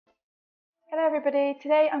Hello everybody,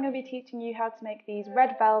 today I'm going to be teaching you how to make these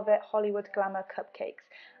red velvet Hollywood Glamour cupcakes.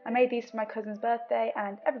 I made these for my cousin's birthday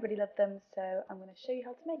and everybody loved them, so I'm going to show you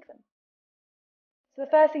how to make them. So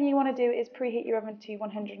the first thing you want to do is preheat your oven to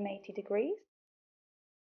 180 degrees.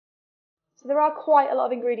 So there are quite a lot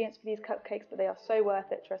of ingredients for these cupcakes, but they are so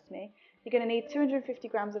worth it, trust me. You're going to need 250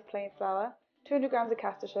 grams of plain flour, 200 grams of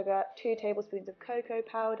caster sugar, 2 tablespoons of cocoa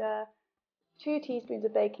powder, 2 teaspoons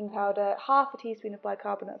of baking powder, half a teaspoon of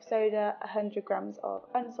bicarbonate of soda, 100 grams of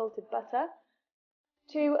unsalted butter,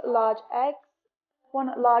 2 large eggs,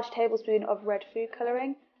 1 large tablespoon of red food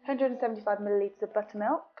colouring, 175 millilitres of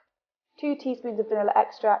buttermilk, 2 teaspoons of vanilla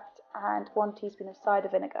extract and 1 teaspoon of cider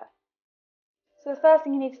vinegar. So the first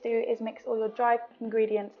thing you need to do is mix all your dry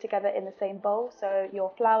ingredients together in the same bowl, so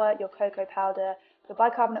your flour, your cocoa powder, your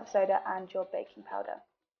bicarbonate of soda and your baking powder.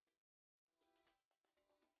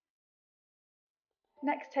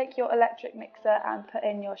 Next, take your electric mixer and put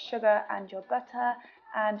in your sugar and your butter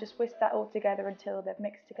and just whisk that all together until they've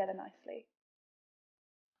mixed together nicely.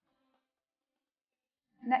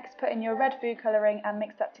 Next, put in your red food colouring and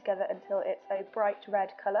mix that together until it's a bright red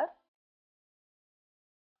colour.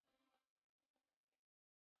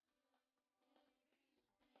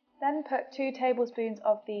 Then put 2 tablespoons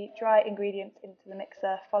of the dry ingredients into the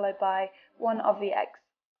mixer, followed by 1 of the eggs.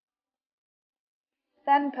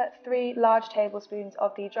 Then put 3 large tablespoons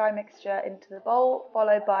of the dry mixture into the bowl,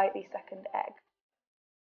 followed by the second egg.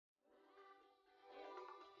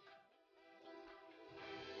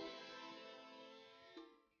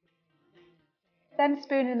 Then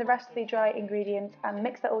spoon in the rest of the dry ingredients and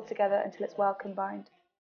mix that all together until it's well combined.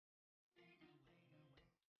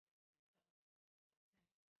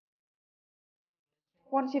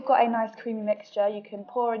 Once you've got a nice creamy mixture, you can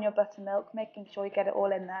pour in your buttermilk, making sure you get it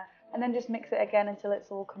all in there, and then just mix it again until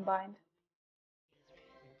it's all combined.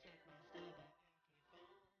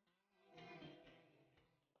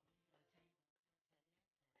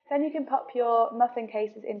 Then you can pop your muffin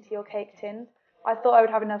cases into your cake tins. I thought I would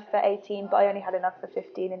have enough for 18, but I only had enough for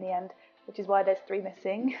 15 in the end, which is why there's 3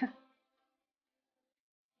 missing.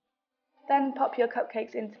 Then pop your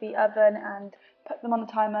cupcakes into the oven and put them on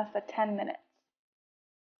the timer for 10 minutes.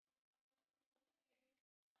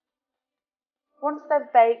 Once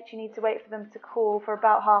they've baked, you need to wait for them to cool for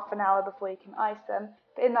about half an hour before you can ice them,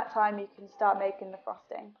 but in that time you can start making the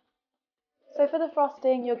frosting. So for the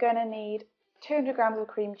frosting, you're going to need 200 grams of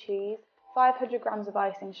cream cheese, 500 grams of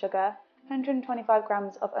icing sugar, 125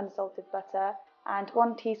 grams of unsalted butter, and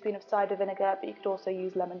 1 teaspoon of cider vinegar, but you could also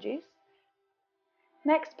use lemon juice.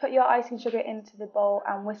 Next, put your icing sugar into the bowl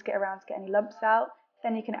and whisk it around to get any lumps out.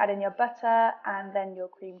 Then you can add in your butter and then your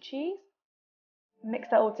cream cheese. Mix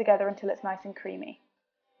that all together until it's nice and creamy.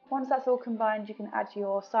 Once that's all combined, you can add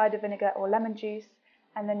your cider vinegar or lemon juice,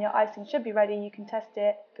 and then your icing should be ready. You can test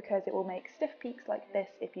it because it will make stiff peaks like this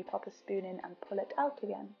if you pop a spoon in and pull it out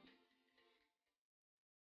again.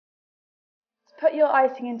 To put your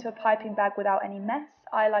icing into a piping bag without any mess,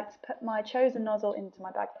 I like to put my chosen nozzle into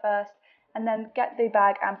my bag first, and then get the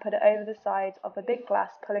bag and put it over the sides of a big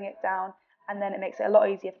glass, pulling it down, and then it makes it a lot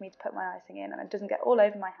easier for me to put my icing in and it doesn't get all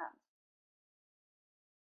over my hands.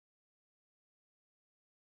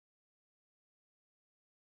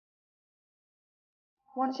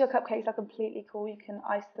 Once your cupcakes are completely cool, you can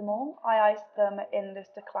ice them all. I ice them in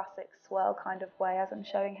just a classic swirl kind of way as I'm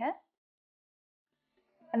showing here.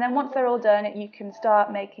 And then once they're all done, you can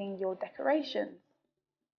start making your decorations.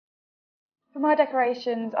 For my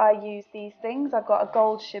decorations, I use these things. I've got a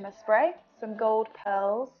gold shimmer spray, some gold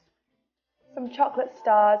pearls, some chocolate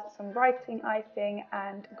stars, some writing icing,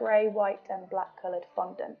 and grey, white and black coloured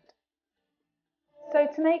fondant. So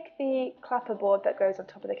to make the clapperboard that goes on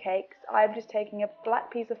top of the cakes, I'm just taking a black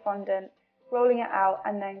piece of fondant, rolling it out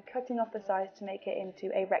and then cutting off the sides to make it into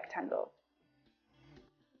a rectangle.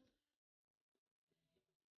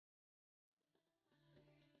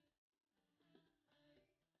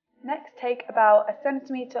 Next, take about 1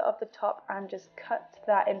 centimetre of the top and just cut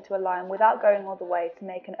that into a line without going all the way to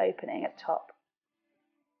make an opening at the top.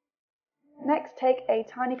 Next, take a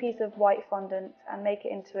tiny piece of white fondant and make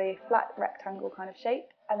it into a flat rectangle kind of shape,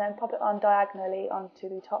 and then pop it on diagonally onto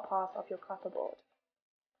the top half of your clapperboard.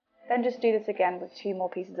 Then just do this again with 2 more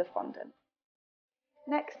pieces of fondant.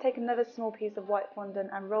 Next, take another small piece of white fondant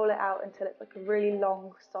and roll it out until it's like a really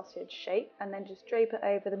long sausage shape, and then just drape it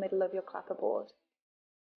over the middle of your clapperboard.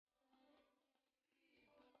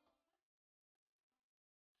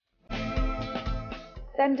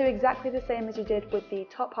 Then do exactly the same as you did with the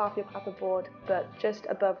top half of your clapperboard, but just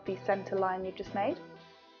above the centre line you've just made.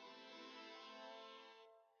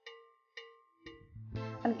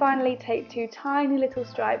 And finally take 2 tiny little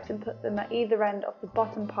stripes and put them at either end of the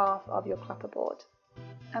bottom part of your clapper board.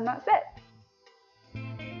 And that's it.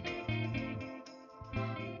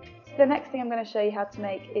 So the next thing I'm going to show you how to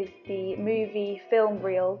make is the movie film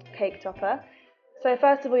reel cake topper. So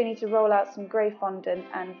first of all, you need to roll out some grey fondant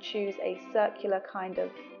and choose a circular kind of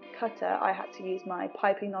cutter. I had to use my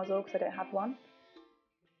piping nozzle because I don't have one.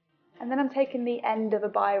 And then I'm taking the end of a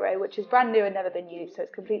biro, which is brand new and never been used, so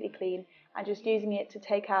it's completely clean, and just using it to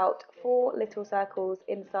take out 4 little circles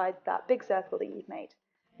inside that big circle that you've made.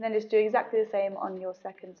 And then just do exactly the same on your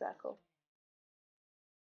second circle.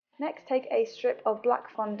 Next, take a strip of black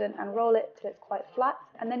fondant and roll it till it's quite flat,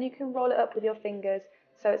 and then you can roll it up with your fingers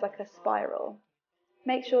so it's like a spiral.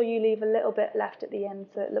 Make sure you leave a little bit left at the end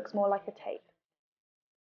so it looks more like a tape.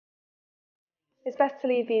 It's best to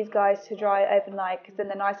leave these guys to dry overnight because then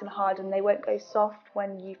they're nice and hard and they won't go soft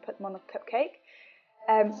when you put them on a cupcake.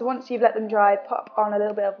 So once you've let them dry, pop on a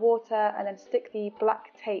little bit of water and then stick the black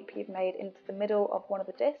tape you've made into the middle of one of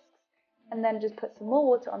the discs, and then just put some more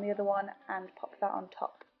water on the other one and pop that on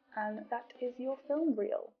top. And that is your film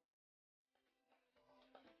reel.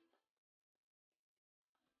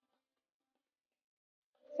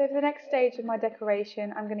 So for the next stage of my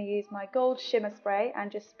decoration, I'm going to use my gold shimmer spray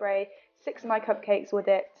and just spray 6 of my cupcakes with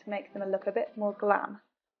it to make them look a bit more glam.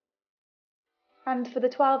 And for the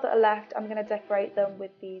 12 that are left, I'm going to decorate them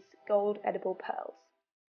with these gold edible pearls.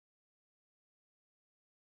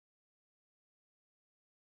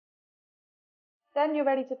 Then you're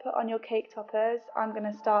ready to put on your cake toppers. I'm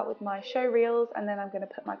going to start with my show reels and then I'm going to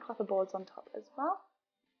put my clapper boards on top as well.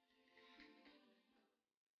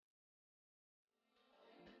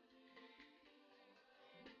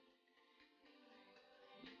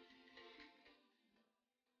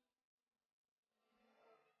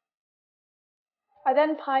 I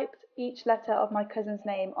then piped each letter of my cousin's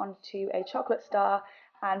name onto a chocolate star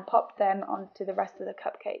and popped them onto the rest of the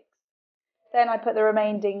cupcakes. Then I put the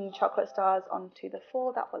remaining chocolate stars onto the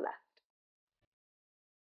 4 that were left.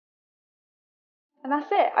 And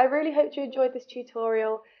that's it. I really hope you enjoyed this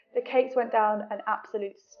tutorial. The cakes went down an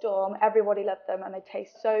absolute storm. Everybody loved them and they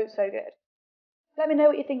taste so, so good. Let me know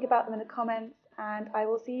what you think about them in the comments and I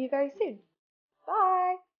will see you very soon. Bye!